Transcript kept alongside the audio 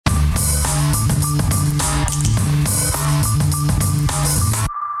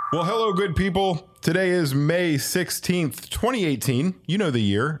Well, hello, good people. Today is May 16th, 2018. You know the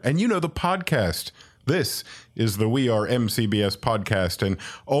year, and you know the podcast. This is the We Are MCBS podcast, and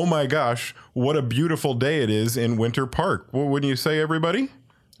oh my gosh, what a beautiful day it is in Winter Park. Well, wouldn't you say, everybody?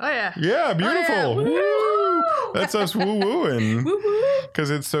 Oh, yeah. Yeah, beautiful. Oh, yeah. Woo! That's us woo-wooing, because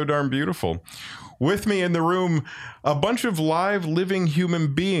it's so darn beautiful. With me in the room, a bunch of live, living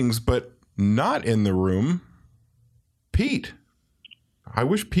human beings, but not in the room, Pete. I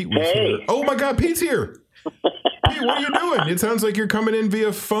wish Pete was here. Oh my God, Pete's here. Pete, what are you doing? It sounds like you're coming in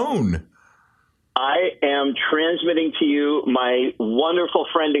via phone. I am transmitting to you, my wonderful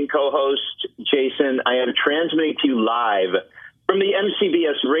friend and co-host, Jason. I am transmitting to you live from the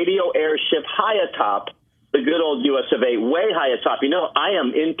MCBS radio airship high atop the good old US of A, way high atop. You know, I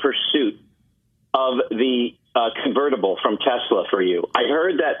am in pursuit of the convertible from Tesla for you. I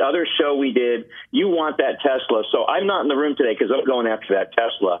heard that other show we did. You want that Tesla. So I'm not in the room today because I'm going after that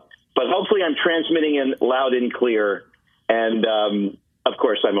Tesla. But hopefully I'm transmitting in loud and clear. And, of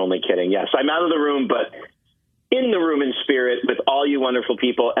course, I'm only kidding. Yes, I'm out of the room, but in the room in spirit with all you wonderful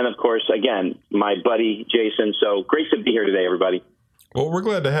people. And, of course, again, my buddy Jason. So great to be here today, everybody. Well, we're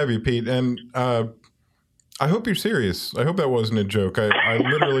glad to have you, Pete. And I hope you're serious. I hope that wasn't a joke. I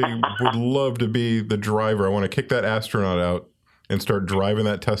literally would love to be the driver. I want to kick that astronaut out and start driving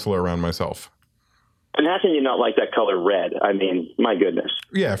that Tesla around myself. And how can you not like that color red? I mean, my goodness.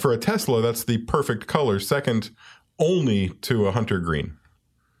 Yeah, for a Tesla, that's the perfect color. Second only to a hunter green.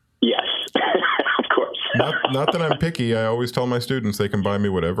 Yes, of course. Not that I'm picky. I always tell my students they can buy me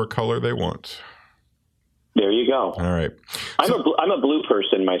whatever color they want. There you go. All right. I'm a blue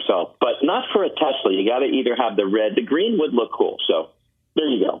person myself, but not for a Tesla. You got to either have the red. The green would look cool. So there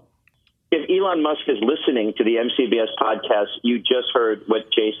you go. If Elon Musk is listening to the MCBS podcast, you just heard what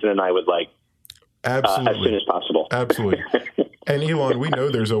Jason and I would like. Absolutely. As soon as possible. Absolutely. And Elon, we know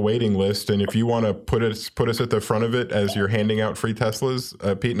there's a waiting list, and if you want to put us at the front of it as you're handing out free Teslas,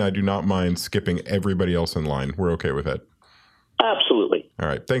 Pete and I do not mind skipping everybody else in line. We're okay with that. Absolutely. All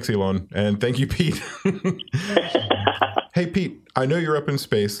right. Thanks, Elon. And thank you, Pete. Hey, Pete, I know you're up in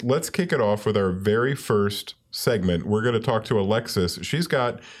space. Let's kick it off with our very first segment. We're going to talk to Alexis. She's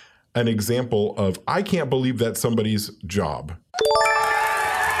got an example of, I can't believe that's somebody's job.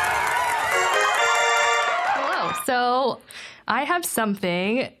 Hello. So I have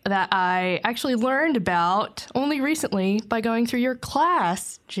something that I actually learned about only recently by going through your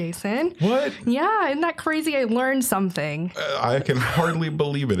class, Jason. What? Yeah, isn't that crazy? I learned something. I can hardly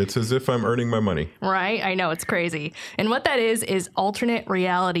believe it. It's as if I'm earning my money. Right? I know, it's crazy. And what that is alternate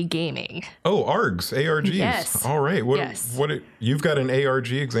reality gaming. Oh, ARGs, ARGs. Yes. All right. Yes. You've got an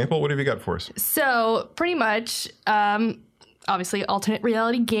ARG example. What have you got for us? So pretty much, obviously, alternate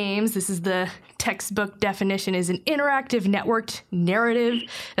reality games. This is the textbook definition, is an interactive networked narrative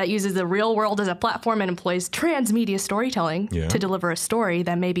that uses the real world as a platform and employs transmedia storytelling to deliver a story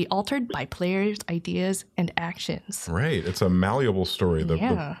that may be altered by players' ideas and actions. Right. It's a malleable story.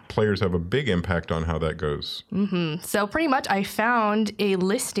 The players have a big impact on how that goes. Mm-hmm. So pretty much I found a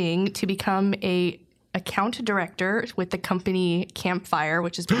listing to become a account director with the company Campfire,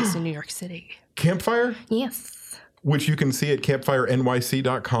 which is based in New York City. Campfire? Yes. Which you can see at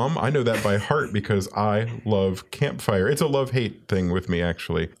campfirenyc.com. I know that by heart because I love Campfire. It's a love-hate thing with me,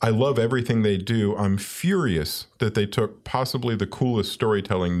 actually. I love everything they do. I'm furious that they took possibly the coolest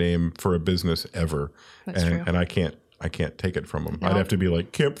storytelling name for a business ever. That's true. And I can't take it from them. Nope. I'd have to be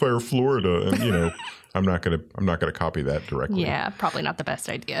like Campfire, Florida, and I'm not gonna copy that directly. Yeah, probably not the best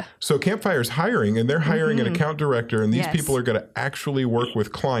idea. So Campfire's hiring, and they're hiring an account director, and these people are going to actually work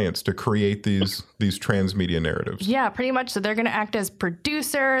with clients to create these transmedia narratives. Yeah, pretty much. So they're going to act as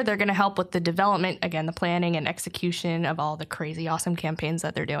producer. They're going to help with the development, again, the planning and execution of all the crazy, awesome campaigns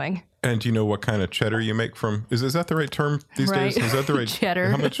that they're doing. And do you know what kind of cheddar you make from? Is that the right term these days? Is that the right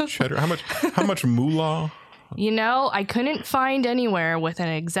cheddar? How much cheddar? How much moolah? I couldn't find anywhere with an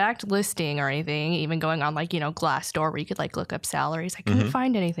exact listing or anything, even going on Glassdoor where you could look up salaries. I couldn't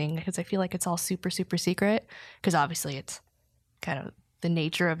find anything because I feel like it's all super, super secret because obviously it's kind of the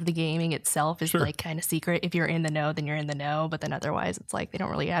nature of the gaming itself is kind of secret. If you're in the know, then you're in the know. But then otherwise it's they don't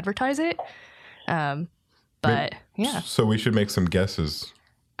really advertise it. But yeah. So we should make some guesses.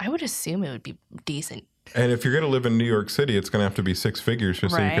 I would assume it would be decent. And if you're going to live in New York City, it's going to have to be 6 figures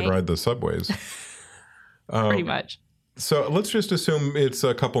just so you can ride the subways. Pretty much. So let's just assume it's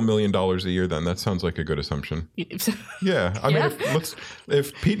a couple $1 million a year then. That sounds like a good assumption. Yeah. I mean,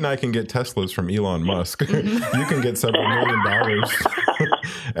 if Pete and I can get Teslas from Elon Musk, you can get several $1 million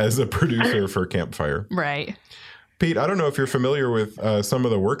as a producer for Campfire. Right. Pete, I don't know if you're familiar with some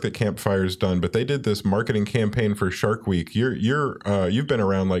of the work that Campfire's done, but they did this marketing campaign for Shark Week. You've been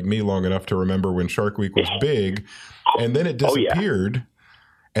around like me long enough to remember when Shark Week was big, and then it disappeared,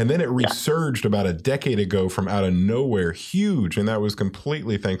 and then it resurged about a decade ago from out of nowhere, huge, and that was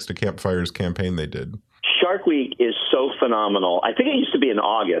completely thanks to Campfire's campaign they did. Shark Week is so phenomenal. I think it used to be in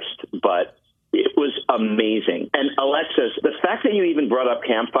August, but it was amazing. And Alexis, the fact that you even brought up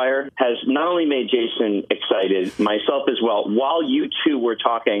Campfire has not only made Jason excited, myself as well. While you two were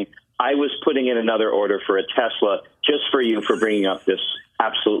talking, I was putting in another order for a Tesla just for you for bringing up this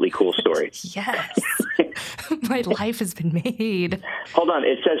absolutely cool story. Yes. My life has been made. Hold on.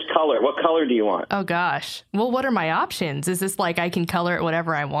 It says color. What color do you want? Oh, gosh. Well, what are my options? Is this like I can color it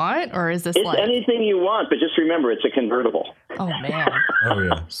whatever I want? Or is this it's anything you want, but just remember, it's a convertible. Oh, man. Oh,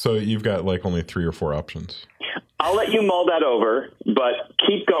 yeah. So you've got like only 3 or 4 options. I'll let you mull that over, but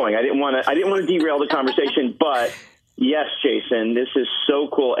keep going. I didn't want to derail the conversation, but yes, Jason, this is so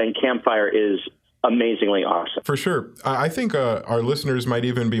cool, and Campfire is amazingly awesome. For sure. I think our listeners might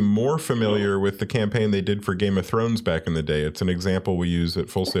even be more familiar with the campaign they did for Game of Thrones back in the day. It's an example we use at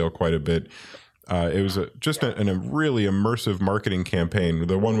Full Sail quite a bit. It was just a really immersive marketing campaign,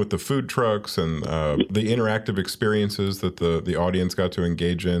 the one with the food trucks and the interactive experiences that the audience got to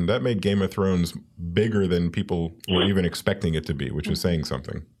engage in. That made Game of Thrones bigger than people were even expecting it to be, which is saying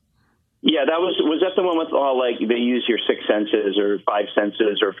something. Yeah, was that the one with all like they use your 6 senses or 5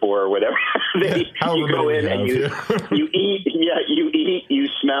 senses or 4 or whatever? You go in and you eat, you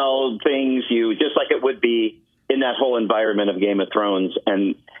smell things, you just like it would be in that whole environment of Game of Thrones.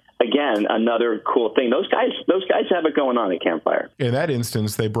 And again, another cool thing. Those guys have it going on at Campfire. In that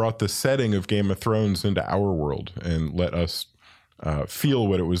instance, they brought the setting of Game of Thrones into our world and let us feel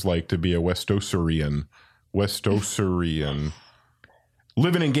what it was like to be a Westoserian.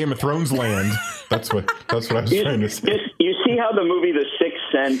 Living in Game of Thrones land. That's what I was trying to say. You see how the movie The Sixth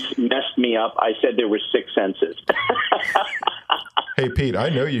Sense messed me up? I said there were 6 senses. Hey, Pete, I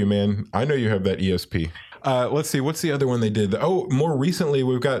know you, man. I know you have that ESP. Let's see. What's the other one they did? Oh, more recently,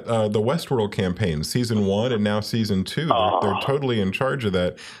 we've got the Westworld campaign, season 1 and now season 2. They're totally in charge of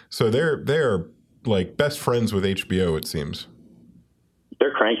that. So they're like best friends with HBO, it seems.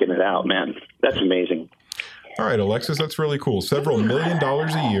 They're cranking it out, man. That's amazing. All right, Alexis, that's really cool. Several $1 million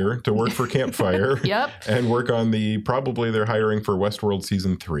a year to work for Campfire. Yep. And work on probably they're hiring for Westworld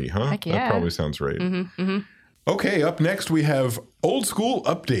season 3, huh? Heck yeah. That probably sounds right. Mm-hmm, mm-hmm. Okay, up next we have Old School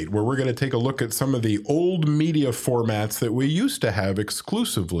Update, where we're going to take a look at some of the old media formats that we used to have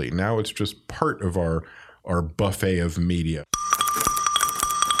exclusively. Now it's just part of our buffet of media.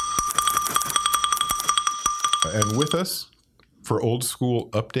 And with us for Old School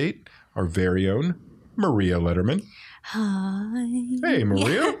Update, our very own Maria Ledermann. Hi. Hey,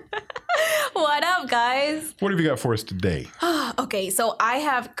 Maria. What up, guys? What have you got for us today? Okay, so I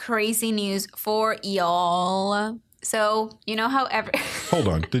have crazy news for y'all. So, you know how Hold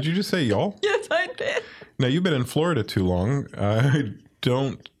on. Did you just say y'all? Yes, I did. Now, you've been in Florida too long. I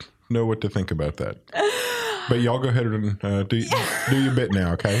don't know what to think about that. But y'all go ahead and do your bit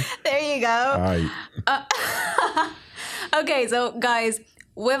now, okay? There you go. All right. Okay, so guys,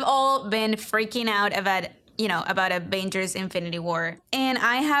 we've all been freaking out about Avengers Infinity War. And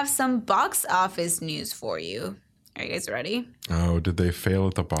I have some box office news for you. Are you guys ready? Oh, did they fail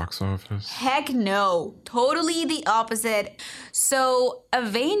at the box office? Heck no. Totally the opposite. So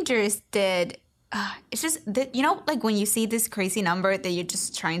Avengers did... it's just, like when you see this crazy number that you're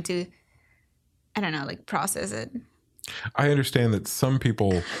just trying to, process it. I understand that some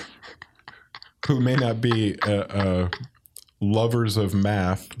people who may not be lovers of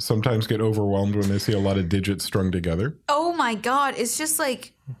math sometimes get overwhelmed when they see a lot of digits strung together. Oh my God. It's just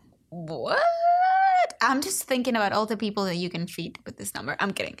like, what? I'm just thinking about all the people that you can feed with this number.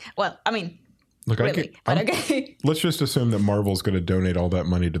 I'm kidding. Well, I mean, look, really, okay. Let's just assume that Marvel's going to donate all that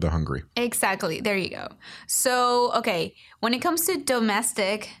money to the hungry. Exactly. There you go. So, okay. When it comes to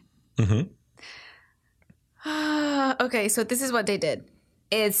domestic. Mm-hmm. Okay. So this is what they did.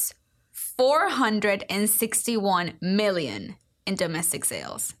 It's 461 million in domestic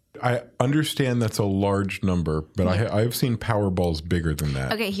sales. I understand that's a large number, but I've seen Powerballs bigger than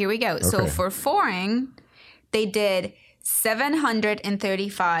that. Okay, here we go. Okay. So for foreign, they did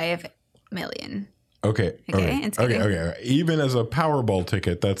 735 million. Okay. Even as a Powerball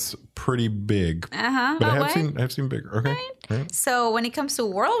ticket, that's pretty big. But I've seen bigger. Okay. Right. So when it comes to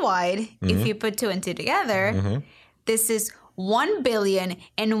worldwide, if you put 2 and 2 together, this is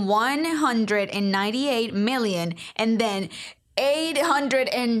 1,198 million, and then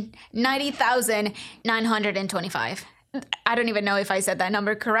 890,925. I don't even know if I said that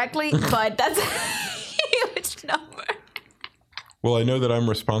number correctly, but that's which number. Well, I know that I'm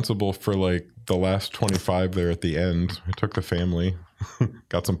responsible for like the last 25 there at the end. I took the family,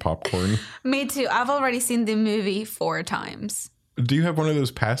 got some popcorn. Me too. I've already seen the movie 4 times. Do you have one of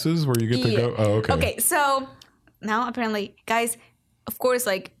those passes where you get to go? Oh, okay. Okay, so now apparently, guys, of course,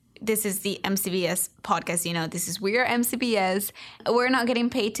 like this is the MCBS podcast, you know, we are MCBS. We're not getting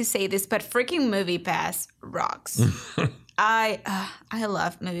paid to say this, but freaking Movie Pass rocks. I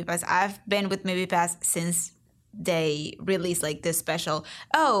love Movie Pass. I've been with Movie Pass since they released like this special.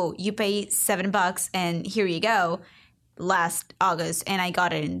 Oh, you pay $7 and here you go. Last August, and I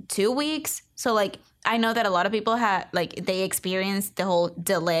got it in 2 weeks. So like I know that a lot of people had like they experienced the whole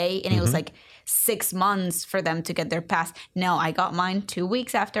delay, and it was like 6 months for them to get their pass. No, I got mine 2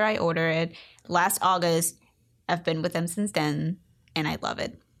 weeks after I ordered it last August. I've been with them since then, and I love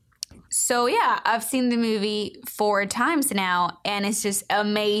it. So yeah, I've seen the movie 4 times now, and it's just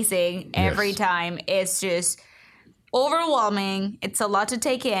amazing every time. It's just overwhelming. It's a lot to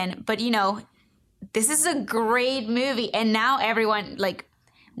take in, but you know, this is a great movie, and now everyone like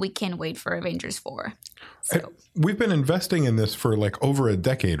we can't wait for Avengers 4. So we've been investing in this for like over a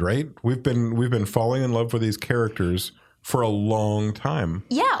decade, right? We've been falling in love with these characters for a long time.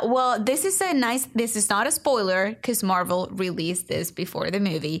 Yeah, well, this is not a spoiler because Marvel released this before the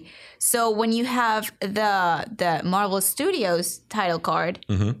movie. So when you have the Marvel Studios title card,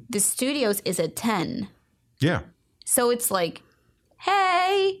 the Studios is a 10. Yeah. So it's like,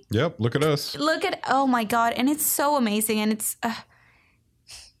 hey. Yep, look at us. Oh my God. And it's so amazing. And it's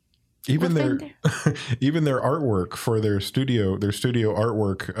even their artwork for their studio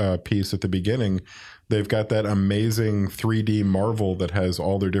artwork piece at the beginning, they've got that amazing 3D Marvel that has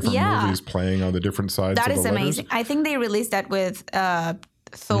all their different movies playing on the different sides of the letters. That is amazing. I think they released that with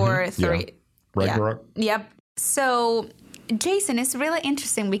Thor 3. Yeah. Ragnarok. Yeah. Yep. So, Jason, it's really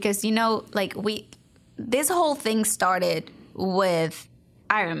interesting because, you know, like this whole thing started with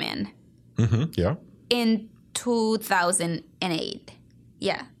Iron Man. Yeah. In 2008.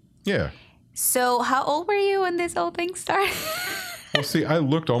 Yeah. Yeah. So how old were you when this whole thing started? Well, see, I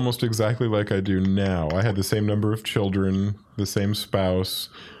looked almost exactly like I do now. I had the same number of children, the same spouse.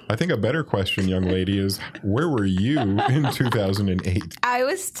 I think a better question, young lady, is where were you in 2008? I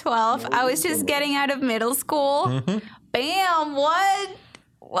was 12. I was just getting out of middle school. Bam!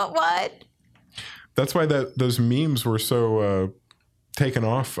 What? That's why those memes were so taken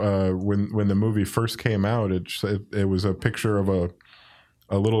off when the movie first came out. It was a picture of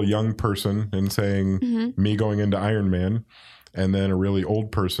a little young person and saying me going into Iron Man, and then a really old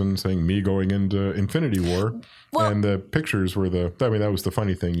person saying me going into Infinity War. Well, and the pictures were that was the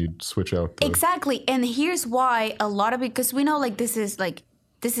funny thing. You'd switch out. Exactly. And here's why because we know like this is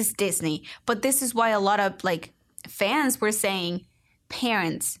Disney, but this is why a lot of like fans were saying,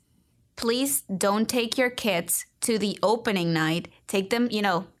 parents, please don't take your kids to the opening night. Take them, you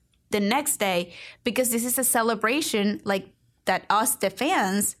know, the next day, because this is a celebration like that us, the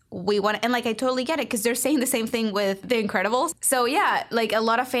fans, we want. And like, I totally get it because they're saying the same thing with The Incredibles. So yeah, like a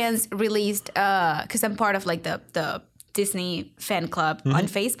lot of fans released, because I'm part of like the Disney fan club on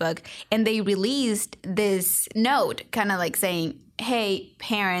Facebook, and they released this note kind of like saying, hey,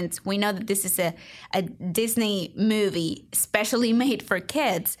 parents, we know that this is a Disney movie specially made for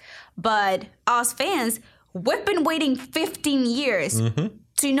kids, but us fans, we've been waiting 15 years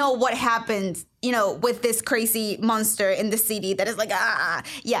to know what happens, you know, with this crazy monster in the city that is like,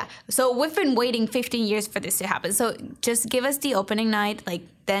 yeah. So we've been waiting 15 years for this to happen. So just give us the opening night, like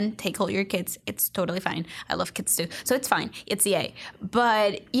then take all your kids. It's totally fine. I love kids too. So it's fine. It's yay.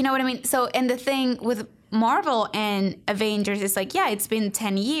 But you know what I mean? So, and the thing with Marvel and Avengers is like, yeah, it's been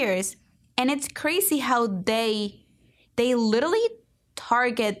 10 years. And it's crazy how they literally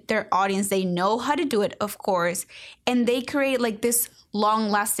target their audience. They know how to do it, of course. And they create like this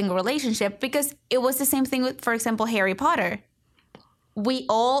long-lasting relationship, because it was the same thing with, for example, Harry Potter. We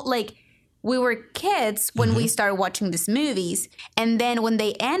all we were kids when we started watching these movies, and then when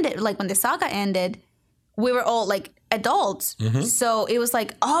they ended, like when the saga ended, we were all like adults. So it was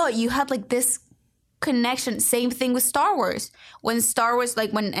like, oh, you had like this connection. Same thing with Star Wars. When Star Wars,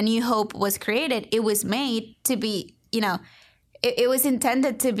 like when A New Hope was created, it was made to be, you know, it was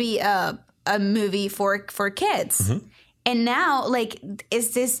intended to be a movie for kids. And now, like,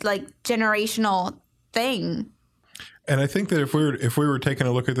 is this like generational thing? And I think that if we were taking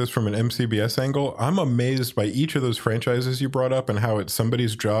a look at this from an MCBS angle, I'm amazed by each of those franchises you brought up and how it's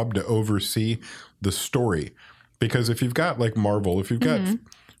somebody's job to oversee the story. Because if you've got like Marvel, if you've got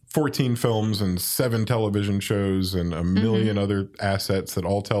 14 films and 7 television shows and a million other assets that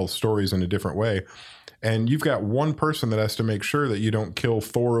all tell stories in a different way. And you've got one person that has to make sure that you don't kill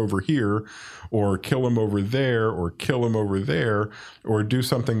Thor over here or kill him over there or kill him over there or do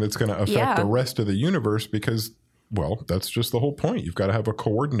something that's going to affect the rest of the universe because, well, that's just the whole point. You've got to have a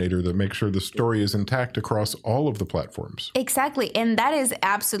coordinator that makes sure the story is intact across all of the platforms. Exactly. And that is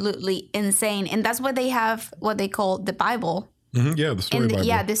absolutely insane. And that's why they have what they call the Bible. Mm-hmm. Yeah, the story Bible.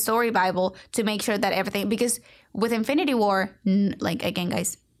 Yeah, the story Bible to make sure that everything, because with Infinity War, like again,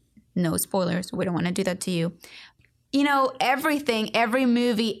 guys, no spoilers. We don't want to do that to you. You know, everything, every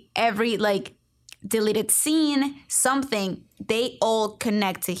movie, every like deleted scene, something, they all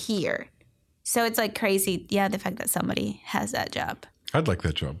connect to here. So it's like crazy. Yeah, the fact that somebody has that job. I'd like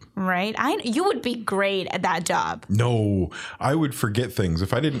that job. Right? You would be great at that job. No, I would forget things.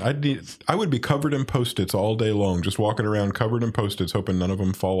 If I didn't, I would be covered in Post-its all day long, just walking around covered in Post-its, hoping none of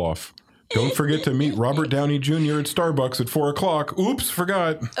them fall off. Don't forget to meet Robert Downey Jr. at Starbucks at 4 o'clock. Oops,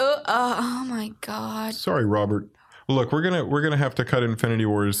 forgot. Oh my God. Sorry, Robert. Look, we're gonna have to cut Infinity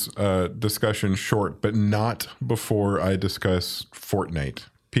War's discussion short, but not before I discuss Fortnite.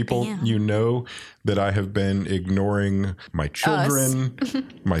 People, you know that I have been ignoring my children,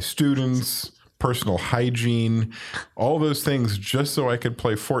 my students, personal hygiene, all those things just so I could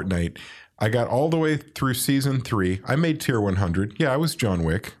play Fortnite. I got all the way through season 3. I made tier 100. Yeah, I was John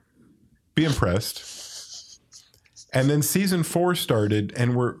Wick. Be impressed. And then season 4 started,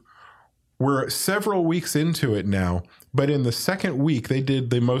 and we're several weeks into it now. But in the second week, they did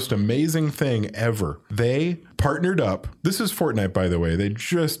the most amazing thing ever. They partnered up. This is Fortnite, by the way. They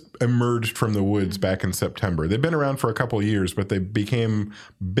just emerged from the woods back in September. They've been around for a couple of years, but they became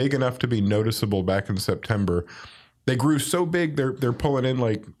big enough to be noticeable back in September. They grew so big, they're pulling in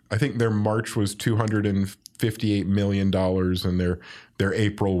like, I think their March was $258 million and their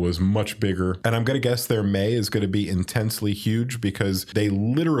April was much bigger. And I'm going to guess their May is going to be intensely huge because they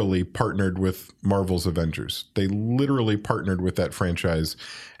literally partnered with Marvel's Avengers. They literally partnered with that franchise.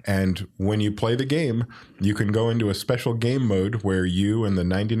 And when you play the game, you can go into a special game mode where you and the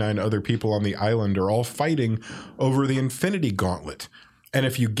 99 other people on the island are all fighting over the Infinity Gauntlet. And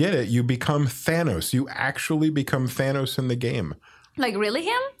if you get it, you become Thanos. You actually become Thanos in the game. Like really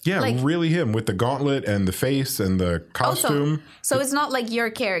him? Yeah, like, really him with the gauntlet and the face and the costume. So it's not like your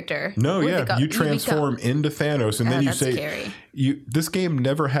character. No, yeah. You transform into Thanos and then you say, scary. This game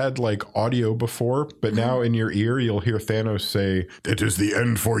never had like audio before, but now in your ear, you'll hear Thanos say, "It is the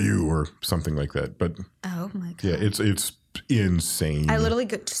end for you," or something like that. But oh my God. Yeah, it's insane. I literally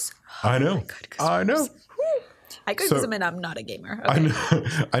could just. I know. I know. I could and I'm not a gamer. Okay.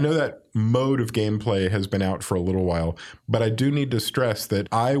 I know that mode of gameplay has been out for a little while, but I do need to stress that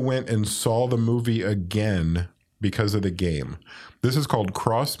I went and saw the movie again because of the game. This is called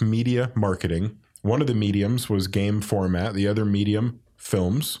cross-media marketing. One of the mediums was game format, the other medium,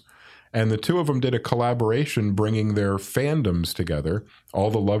 films. And the two of them did a collaboration bringing their fandoms together. All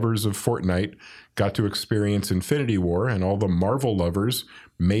the lovers of Fortnite got to experience Infinity War, and all the Marvel lovers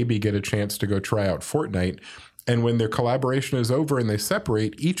maybe get a chance to go try out Fortnite. And when their collaboration is over and they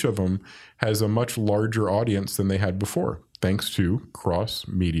separate, each of them has a much larger audience than they had before, thanks to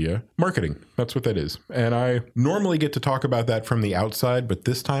cross-media marketing. That's what that is. And I normally get to talk about that from the outside, but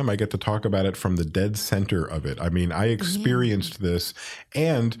this time I get to talk about it from the dead center of it. I mean, I experienced this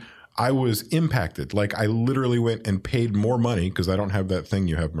and I was impacted. Like I literally went and paid more money because I don't have that thing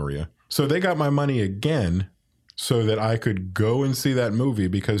you have, Maria. So they got my money again so that I could go and see that movie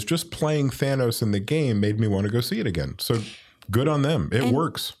because just playing Thanos in the game made me want to go see it again. So good on them. It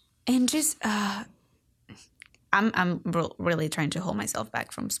works. And just, I'm really trying to hold myself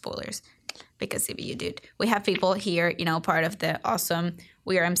back from spoilers because CBU, dude, we have people here, you know, part of the awesome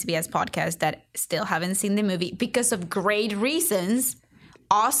We Are MCBS podcast that still haven't seen the movie because of great reasons,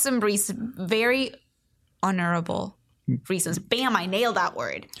 awesome reasons, very honorable reasons. Bam, I nailed that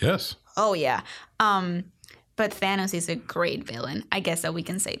word. Yes. Oh, yeah. But Thanos is a great villain. I guess that we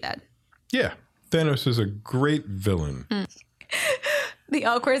can say that. Yeah. Thanos is a great villain. The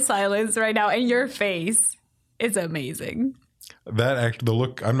awkward silence right now in your face is amazing. The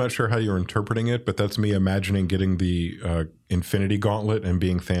look, I'm not sure how you're interpreting it, but that's me imagining getting the Infinity Gauntlet and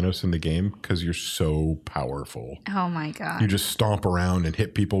being Thanos in the game because you're so powerful. Oh my God. You just stomp around and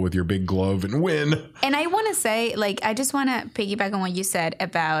hit people with your big glove and win. And I want to say, like, I just want to piggyback on what you said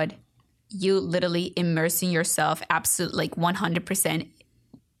about you literally immersing yourself absolutely like 100%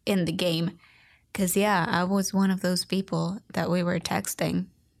 in the game. Because, yeah, I was one of those people that we were texting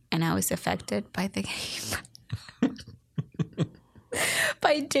and I was affected by the game.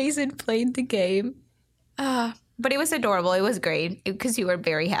 By Jason playing the game. But it was adorable. It was great because you were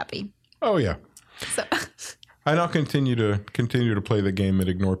very happy. Oh, yeah. So... And I'll continue to play the game and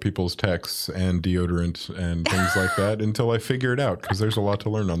ignore people's texts and deodorant and things like that until I figure it out, because there's a lot to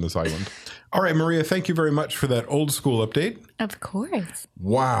learn on this island. All right, Maria, thank you very much for that old school update. Of course.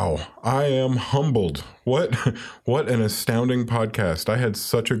 Wow, I am humbled. What an astounding podcast. I had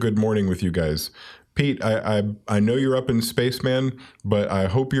such a good morning with you guys. Pete, I know you're up in space, man, but I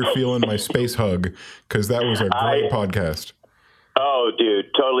hope you're feeling my space hug, because that was a great podcast. Oh, dude,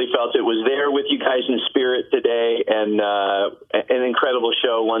 totally felt it. Was there with you guys in spirit today, and an incredible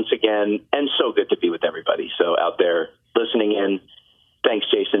show once again, and so good to be with everybody. So out there listening in, thanks,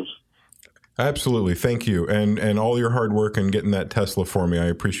 Jason. Absolutely. Thank you. And all your hard work in getting that Tesla for me. I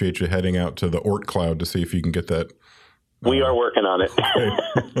appreciate you heading out to the Oort cloud to see if you can get that. We are working on it.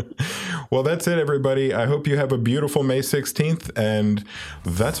 Okay. Well, that's it, everybody. I hope you have a beautiful May 16th, and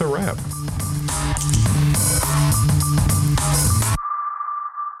that's a wrap.